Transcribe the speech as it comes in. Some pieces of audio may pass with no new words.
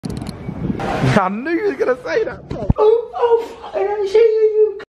I knew you were gonna say that. Oh, fucking I see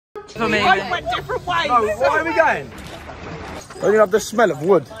you. I went different ways. No, where are we going? We're gonna have the smell of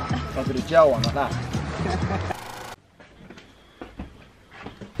wood. I'll do the gel one like that.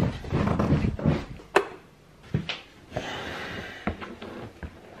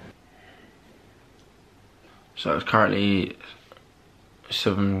 So it's currently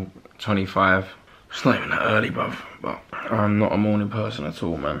 7:25. It's not even that early, bruv. But I'm not a morning person at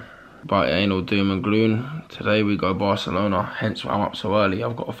all, man. But it ain't all doom and gloom. Today we go Barcelona, hence why I'm up so early.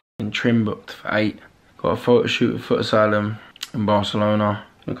 I've got a fucking trim booked for 8. Got a photo shoot with Footasylum in Barcelona.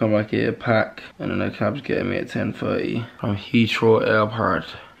 I'll come back here, pack, and then the cab's getting me at 10:30 from Heathrow Airport.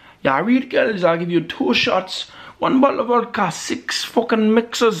 Yeah, read girls, I'll give you 2 shots, 1 bottle of vodka, 6 fucking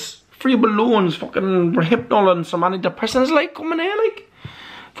mixers, 3 balloons, fucking Hypnol and some antidepressants, like, coming here, like.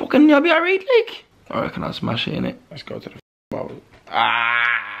 Fucking, you'll be alright, like. I reckon I'll smash it, innit? Let's go to the bottle. Ah!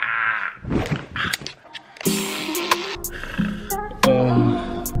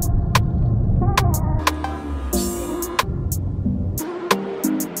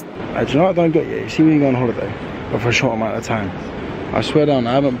 Do you know what I don't get yet? You see when you go on holiday, but for a short amount of time. I swear down,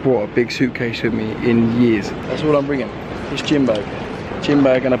 I haven't brought a big suitcase with me in years. That's all I'm bringing. This gym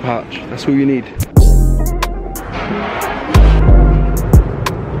bag and a pouch. That's all you need.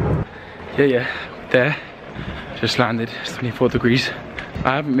 Yeah, there. Just landed. It's 24 degrees.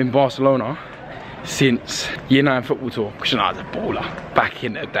 I haven't been Barcelona since year 9 football tour, because you know I was a baller back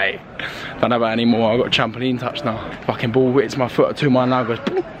in the day. Don't have that anymore. I got a trampoline touch now. Fucking ball hits my foot at 2 mile an hour, goes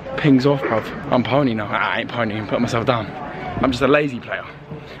pings off, bruv. I'm pony now. I ain't pony, I'm putting myself down. I'm just a lazy player.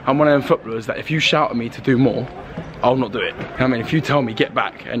 I'm one of them footballers that if you shout at me to do more, I'll not do it. I mean, if you tell me get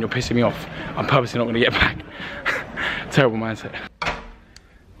back and you're pissing me off, I'm purposely not gonna get back. Terrible mindset.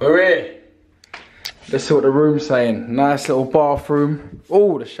 We're here. Let's see what the room's saying. Nice little bathroom.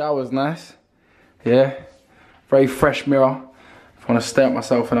 Oh, the shower's nice. Yeah, very fresh mirror. If I want to stare at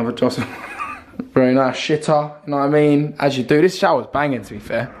myself and have a jostle. Very nice shitter, you know what I mean? As you do. This shower's banging, to be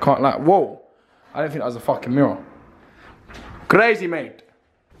fair. Can't like, whoa. I don't think that was a fucking mirror. Crazy, mate.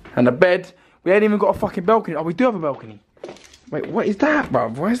 And the bed. We ain't even got a fucking balcony. Oh, we do have a balcony. Wait, what is that,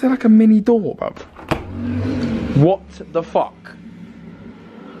 bruv? Why is there like a mini door, bruv? What the fuck?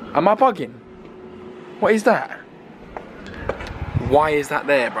 Am I bugging? What is that? Why is that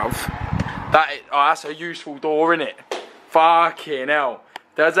there, bruv? Oh, that's a useful door, innit? Fucking hell.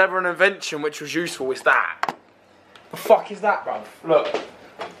 If there's ever an invention which was useful, it's that. The fuck is that, bruv? Look.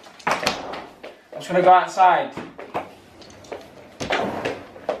 I'm just gonna go outside.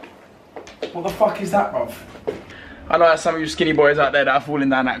 What the fuck is that, bruv? I know there's some of you skinny boys out there that are falling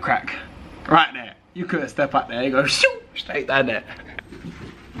down that crack. Right there. You couldn't step up there, you go shoo, straight down there.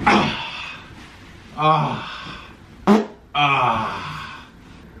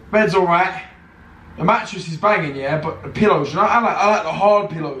 Bed's alright. The mattress is banging, yeah, but the pillows, you know, I like the hard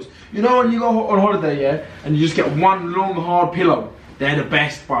pillows. You know when you go on holiday, yeah, and you just get one long hard pillow? They're the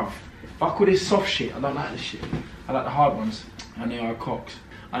best, bruv. Fuck with this soft shit, I don't like this shit. I like the hard ones. I need our cocks.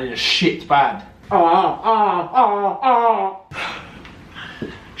 I need a shit bad.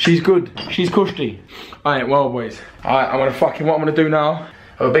 She's good, she's cushy. Alright, well boys. Alright, what I'm gonna do now,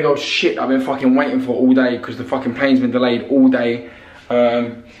 I have a big old shit I've been fucking waiting for all day because the fucking plane's been delayed all day.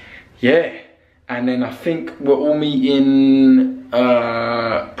 Yeah. And then I think we're all meeting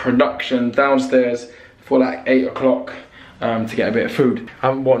production downstairs for like 8 o'clock to get a bit of food. I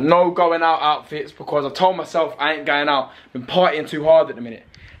haven't bought no going out outfits because I told myself I ain't going out. Been partying too hard at the minute.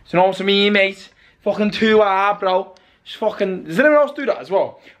 So you know what I mean, mate? Fucking too hard, bro. Just fucking, does anyone else do that as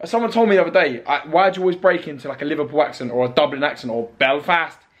well? Someone told me the other day, why'd you always break into like a Liverpool accent or a Dublin accent or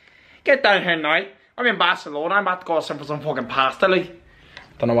Belfast? Get down here now. I'm in Barcelona, I'm about to go for some fucking pasta, like.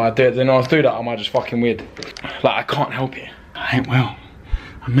 Don't know why I do it, anyone else do that, or am I just fucking weird? Like, I can't help it. I ain't well.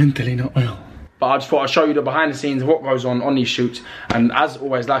 I'm mentally not well. But I just thought I'd show you the behind the scenes of what goes on these shoots. And as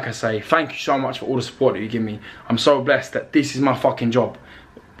always, like I say, thank you so much for all the support that you give me. I'm so blessed that this is my fucking job.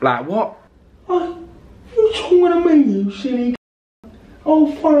 Like, what? What? You talking to me, you silly oh,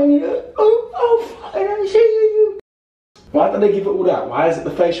 fine. Oh, fine, I see you. Why do they give it all that? Why is it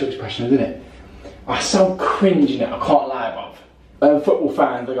the facial expression, isn't it? I'm so cringe in it, I can't lie, bruv. Football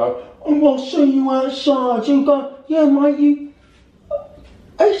fans, they go, oh, I'll see you outside. You go, yeah, mate, you.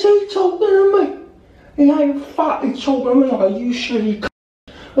 Is he talking to me? He ain't fucking talking to me. Are you silly c***?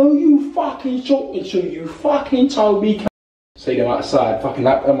 Oh, you fucking talking to you fucking told me c***. See them outside, fucking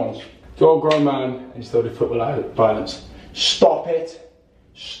lap them on. You're a grown man and you still do football violence. Stop it.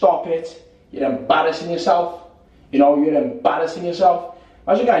 Stop it. You're embarrassing yourself. You know, you're embarrassing yourself.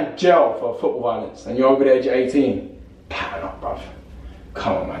 Imagine going to jail for football violence and you're over the age of 18. Pattern up, bruv.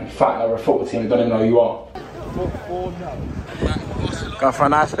 Come on, man. Fighting over a football team, don't even know who you are. Go for a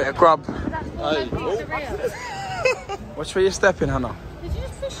nice bit of grub. Watch where you're stepping, Hannah. Did you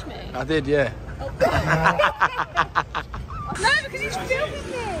just fish me? I did, yeah. No, because he's filming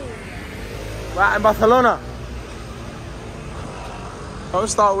me. Right in Barcelona. Don't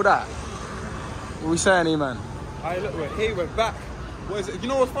start with that. What are we saying, E-man? Hey, look, we're here, we're back. What is it? You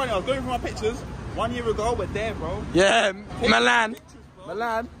know what's funny? I was going through my pictures. 1 year ago, we're there, bro. Yeah, Milan.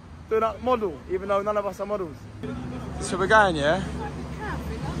 Milan, doing that model, even though none of us are models. So we're going, yeah?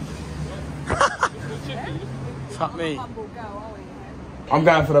 Fuck me. I'm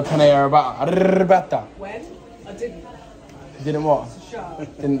going for the panera arrabbiata. When? I didn't. You didn't what?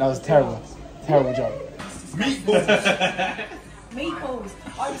 Didn't, that was terrible. Terrible job. Meatballs.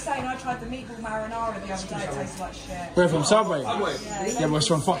 I was saying I tried the meatball marinara the other day. It tastes like shit. We're from Subway. Yeah, we're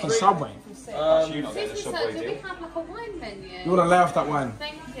from fucking Subway. So, do we have like a wine menu? You want to lay off that wine?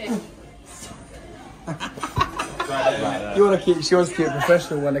 Thank you. You want to keep, she wants to keep it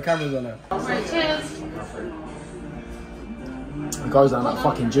professional when the camera's on her. Right, cheers. It goes down like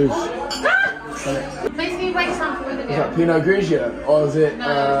fucking juice. Please can you wait some for the Is video? that Pinot Grigio? Or is it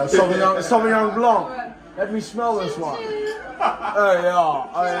Sauvignon Blanc? Let me smell this one. Oh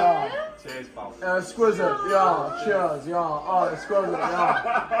yeah, oh yeah. Cheers, pal. Exquisite, yeah, cheers, yeah, oh exquisite,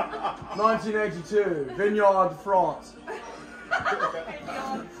 yeah. 1982, Vineyard, France.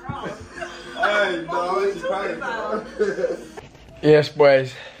 Hey, no, it's fine. Yes,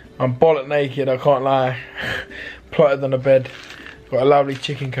 boys, I'm bollock naked, I can't lie. Plotted on the bed, got a lovely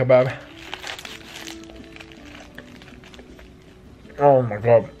chicken kebab. Oh my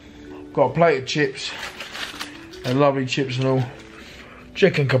god. Got a plate of chips, and lovely chips and all.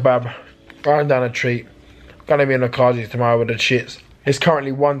 Chicken kebab, going down a treat. Gonna be in the Carey tomorrow with the shits. It's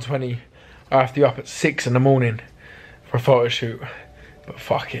currently 1:20. I have to be up at 6 in the morning for a photo shoot, but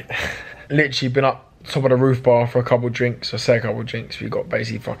fuck it. Literally been up top of the roof bar for a couple of drinks. I say a couple of drinks. We got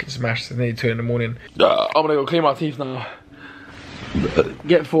basically fucking smashed. It's nearly 2 in the morning. I'm gonna go clean my teeth now.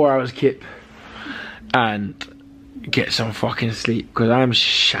 Get 4 hours kip and get some fucking sleep because I'm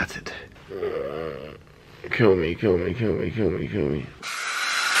shattered. Kill me, kill me, kill me, kill me, kill me.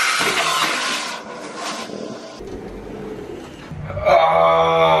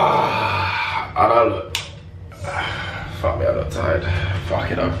 I don't look. Fuck me, I look tired.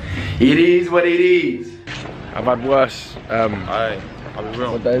 Fuck it up. It is what it is. I've had worse. I'll be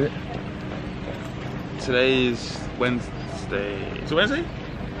real. What day is it? Today is Wednesday. Is it Wednesday?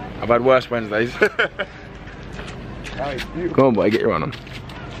 I've had worse Wednesdays. Go on, boy, get your one on.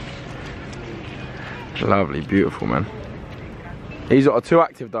 Lovely, beautiful, man. These are too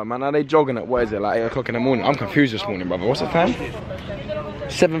active though, man. Are they jogging at, what is it, like 8 o'clock in the morning? I'm confused this morning, brother. What's the time?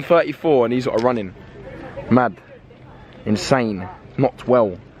 7:34 and these are running. Mad. Insane. Not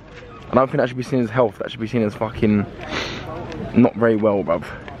well. I don't think that should be seen as health. That should be seen as fucking not very well, bruv.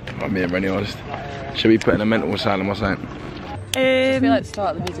 I'm being really honest. Should be put in a mental asylum or something. I feel like to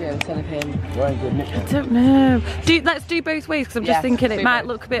start the video instead of him. I don't know. Let's do both ways because I'm just thinking it might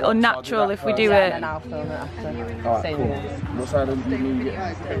look a bit unnatural if we do it. And then I'll film it after. Alright, cool. What side do you get?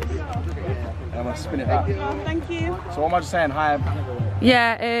 I'm gonna spin it back. Thank you. So what am I just saying? Hi.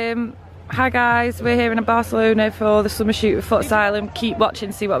 Yeah, hi guys, we're here in Barcelona for the summer shoot with Footasylum. Keep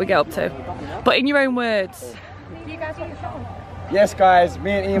watching, see what we get up to. But in your own words. Do you guys want the phone? Yes guys,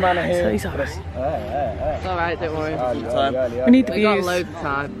 me and E-Man are here. It's alright. It's alright, don't worry. We need the We got views. loads of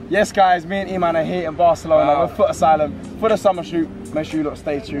time. Yes guys, me and E-Man are here in Barcelona with Footasylum for the summer shoot. Make sure you lot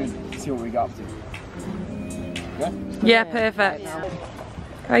stay tuned to see what we get up to. Yeah? Yeah, perfect.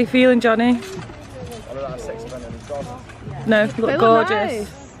 How you feeling, Johnny? I look like a sexy man in his garden. No, you look gorgeous.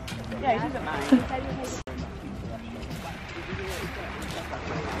 Yeah, he doesn't mind.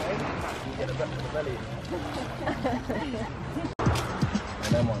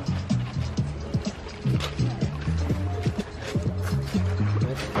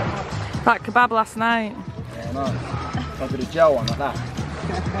 That kebab last night. Yeah, no. I'll do the gel one like that.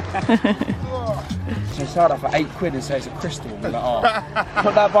 So sell that for £8 and say it's a crystal. We're like, oh,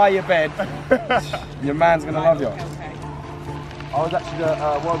 put that by your bed. Your man's gonna love you. I was actually the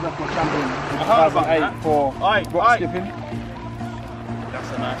world record champion in 2008 for rock skipping.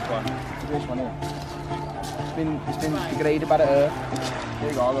 That's a nice one. This one here. It's been degraded by the earth. There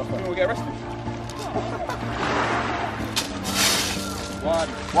you go, I'll go for it. We'll get arrested.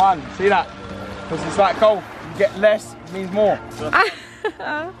 One, see that? Because it's like golf, you get less, it means more.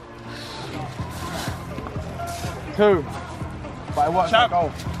 2, but it works like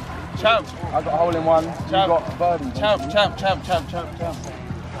golf. Champ. I got a hole in one, you got a birdie. Champ.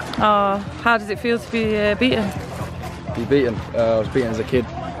 Oh, how does it feel to be beaten? Be beaten. I was beaten as a kid.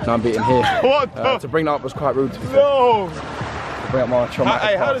 Now I'm beaten here. What the? To bring that up was quite rude to be fair. No! To bring up my traumatic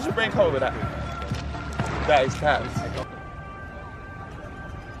Hey, how past. does your brain cope with that? That is taps.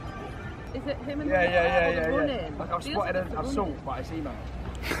 Is it him and Yeah. running? Like I've spotted an assault, but it's email.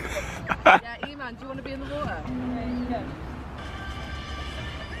 Yeah, E-man, do you want to be in the water? Yeah.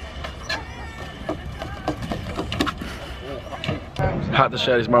 Had to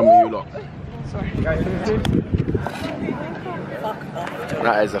share this moment with you lot.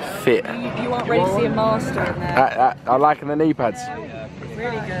 That is a fit. You aren't ready to see a master in there. I like the knee pads.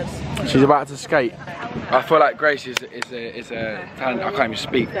 Really good. She's about to skate. I feel like Grace is a talent. I can't even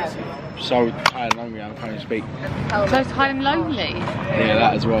speak. So tired and hungry, I can't even speak. So tired and lonely. Yeah,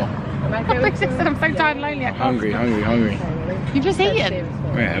 that as well. I'm so tired and lonely. Hungry. You've just eaten.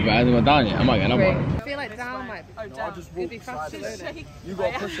 Yeah, but I haven't got down yet. I might get another one. I feel like down might be. Oh, down. It'd be faster, wouldn't it? You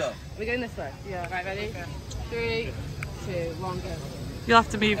got to push her. We're going this way? Yeah. Right, ready? 3, 2, 1, go. You'll have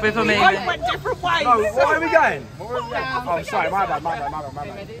to move with me. Went different ways. No, where are we going? Oh, sorry, my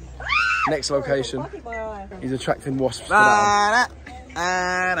bad. Next location. He's attracting wasps. To that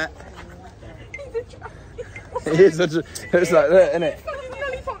it's like that, isn't it?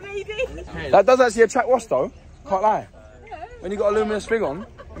 That does actually attract wasps though. Can't lie. When you got a luminous thing on,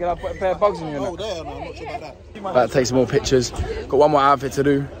 you can put a pair of bugs in your neck. Oh, there, no, I'm not sure about that. About to take some more pictures. Got one more outfit to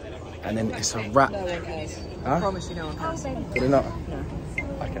do, and then it's a wrap. No one cares. Huh? I promise you no one cares. Did it not? No.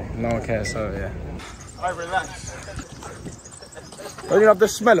 Okay, no one cares, so yeah. I relax. Don't you have the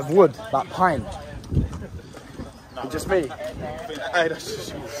smell of wood, like pine? Just me. Hey, that's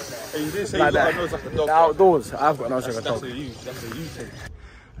just you. Hey, you didn't say Like you got that. a nose like a dog. The outdoors, I've got no nose like a That's dog. a you. That's a you thing.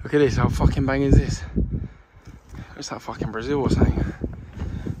 Look at this, how fucking bang is this? It's like fucking Brazil or something.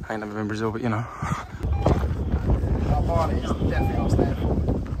 I ain't never been Brazil, but you know. That bar is definitely not staying for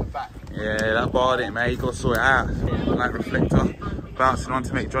the back. Yeah, that bar didn't, mate. You gotta sort it out. Light reflector. Bouncing on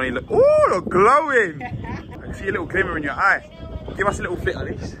to make Johnny look. Oh, look glowing! I can see a little glimmer in your eye. Give us a little flick at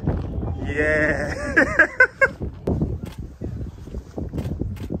least. Yeah.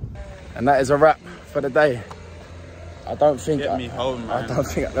 And that is a wrap for the day. I don't think Get me home, man. I don't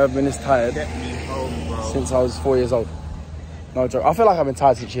think I've ever been this tired Get me home, bro. since I was 4 years old. No joke. I feel like I've been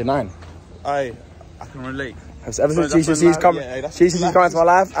tired since year 9. I can relate. Ever since Bro, that's GCSE's when come, life- yeah, that's GCSE's when come into my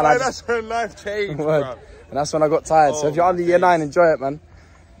life, and I just, that's when life changed, Word. bro. And that's when I got tired. So if you're Oh, under year 9, enjoy it, man.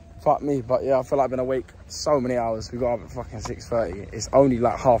 Fuck me, but yeah, I feel like I've been awake so many hours. We got up at fucking 6:30. It's only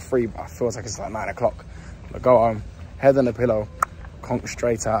like 3:30, but it feels like it's like 9 o'clock. I go home, head on the pillow, conk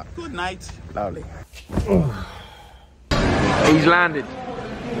straight out. Good night. Lovely. He's landed.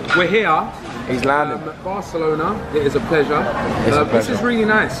 We're here. He's landed. Barcelona. It is a pleasure. It's a This pleasure. is really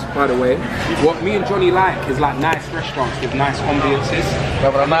nice, by the way. What me and Johnny like is like nice restaurants with nice ambiances.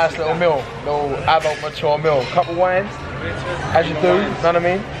 Yeah, but a nice little meal, little adult mature meal. Couple wines, as you do, you know what I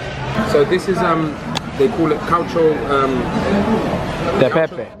mean? So this is they call it calcio De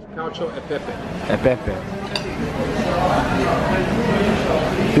pepe. calcio e pepe. De pepe.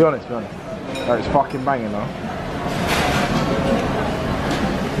 Be honest. Like, it's fucking banging though.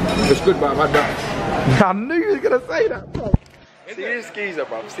 It's good, but I've had that. I knew you were gonna say that, bro. See this geezer,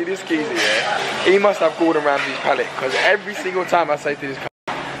 bro. See this geezer, yeah? He must have Gordon Ramsay's palate, because every single time I say to this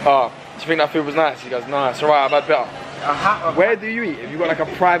oh, do you think that food was nice? He goes, no, it's alright, I've had better. Where do you eat? Have you got like a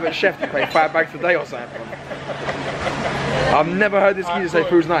private chef to pay 5 bags a day or something? I've never heard this geezer say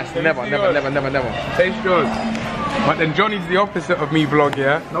food's nice. Never. Taste yours. But then Johnny's the opposite of me vlog,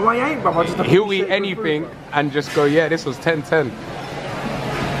 yeah? No, I ain't, bro. He'll eat anything and just go, yeah, this was 10-10.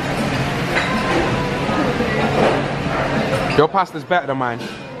 Your pasta's better than mine.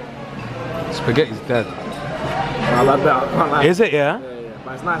 Spaghetti's dead. I've had better, I can't lie. Is it, yeah? Yeah,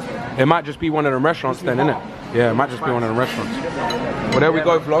 but it's nice though. It might just be one of the restaurants then, innit? Yeah, it might just be one of the restaurants. Well, there we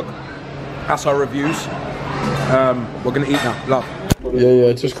go, vlog. That's our reviews. We're gonna eat now. Love.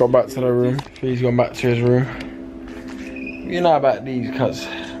 Yeah, just got back to the room. He's gone back to his room. You know about these, cuz.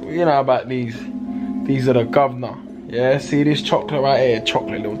 You know about these. These are the governor. Yeah, see this chocolate right here?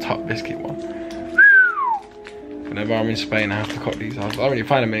 Chocolate little top biscuit one. Whenever I'm in Spain, I have to cut these. I don't really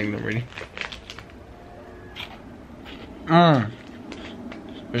find them in England, really.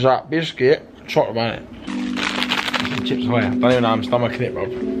 There's that biscuit, chocolate on it. Some chips away. I don't even know I'm stomaching it, bro.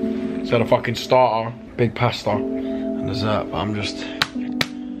 So the fucking starter, big pasta, and dessert. But I'm just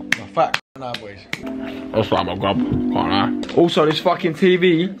a fat now, boys. That's like my grub. Can't lie. Also, this fucking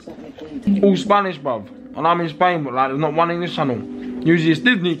TV, all Spanish, bruv. And I'm in Spain, but like there's not one English channel. Usually it's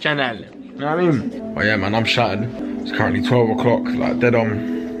Disney Channel. You know what I mean? Oh yeah, man, I'm shattered. It's currently 12 o'clock, like dead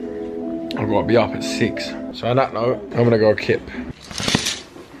on. I've got to be up at 6. So on that note, I'm gonna go kip.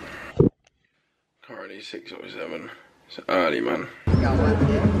 Currently 6:07. It's early, man.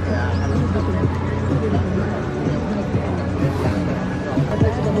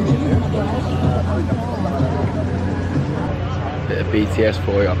 Bit of BTS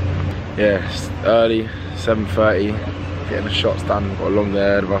for you. Yeah, it's early, 7:30. Getting the shots done. We've got a long day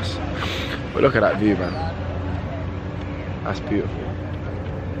ahead of us. But look at that view, man. That's beautiful.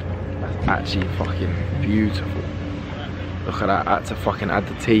 That's actually fucking beautiful. Look at that. I had to fucking add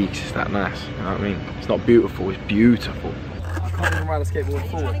the tea because it's that nice. You know what I mean? It's not beautiful, it's beautiful. I can't even ride a skateboard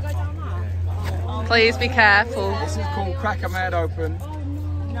forward. Please be careful. This is called Crack a Mad Open.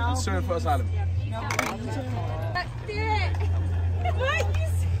 No. It's soon Footasylum.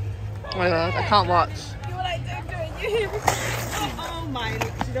 Oh my god, I can't watch.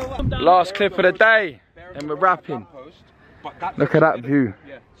 Last clip of the day, and we're rapping. Look at that view.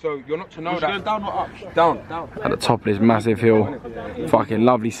 So you're not to know that. Down or up? Down. At the top of this massive hill. Fucking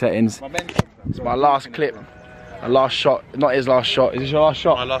lovely settings. It's my last clip. My last shot. Not his last shot. Is this your last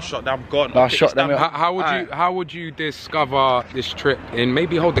shot? My last shot, I'm gone. Last shot. Then How would you discover this trip in,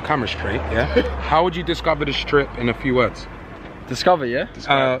 maybe hold the camera straight, yeah? How would you discover this trip in a few words? Discover, yeah?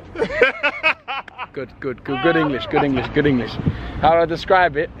 Good English, good English. How do I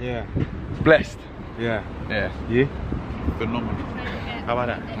describe it? Yeah. Blessed. Yeah. Yeah. You? Phenomenal. How about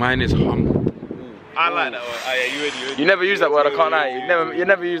that? Mine is humble. I like that word. Oh, yeah, you You never use that word, I can't lie. You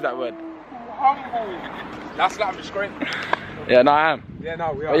never use that word. That's like I'm scraping. Yeah, no, I am. Yeah,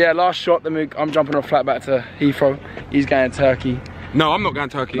 no, we are. But yeah, last shot, then I'm jumping on a flight back to Heathrow. He's going to Turkey. No, I'm not going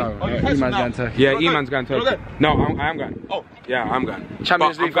to Turkey. No, E-man's going to Turkey. Yeah, E-man's going to Turkey. No, I am going. Oh. Yeah, I'm going.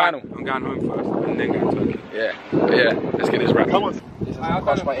 Champions League final. I'm going home first and then going to Turkey. Yeah, but yeah, let's get this wrapped. Come on. I've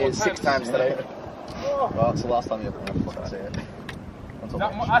brushed my ears 6 times today. Well, that's the last time you're going to fucking say it.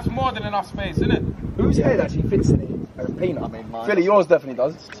 That's more than enough space, isn't it? Whose head actually fits in it? A peanut? I mean, mine. Philly, yours definitely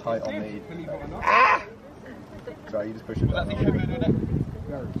does. It's tight on me. Ah! Right, you just push it down.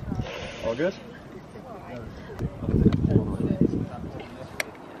 All good?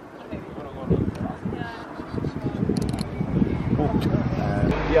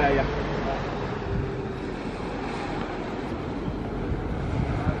 Yeah.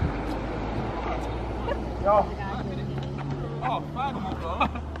 Oh, finally, bro.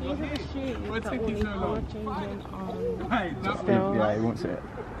 We're taking so long. Yeah, he won't see it.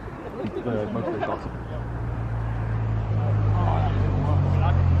 Most of the shots.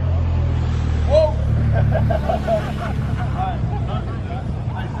 Whoa!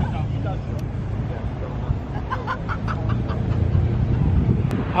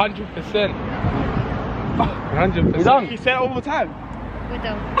 100%. 100%. We done? You say it all the time. We're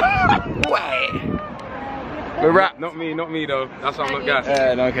done. We're wrapped. Not me though. That's why I'm not gassed.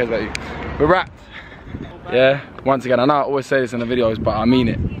 Yeah, no one cares about you. We're wrapped. Yeah, once again, I know I always say this in the videos, but I mean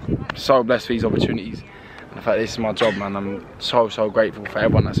it. I'm so blessed for these opportunities. And the fact this is my job, man, I'm so grateful for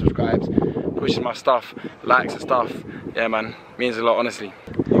everyone that subscribes, pushes my stuff, likes the stuff. Yeah, man, means a lot, honestly.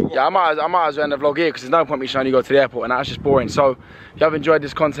 Yeah, I might as well end the vlog here because there's no point me showing you go to the airport and that's just boring. So, if you have enjoyed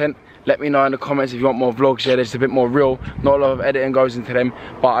this content, let me know in the comments if you want more vlogs. Yeah, there's a bit more real. Not a lot of editing goes into them,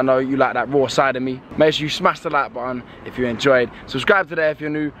 but I know you like that raw side of me. Make sure you smash the like button if you enjoyed. Subscribe today if you're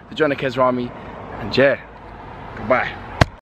new to Johnny Carey's Army. And yeah, goodbye.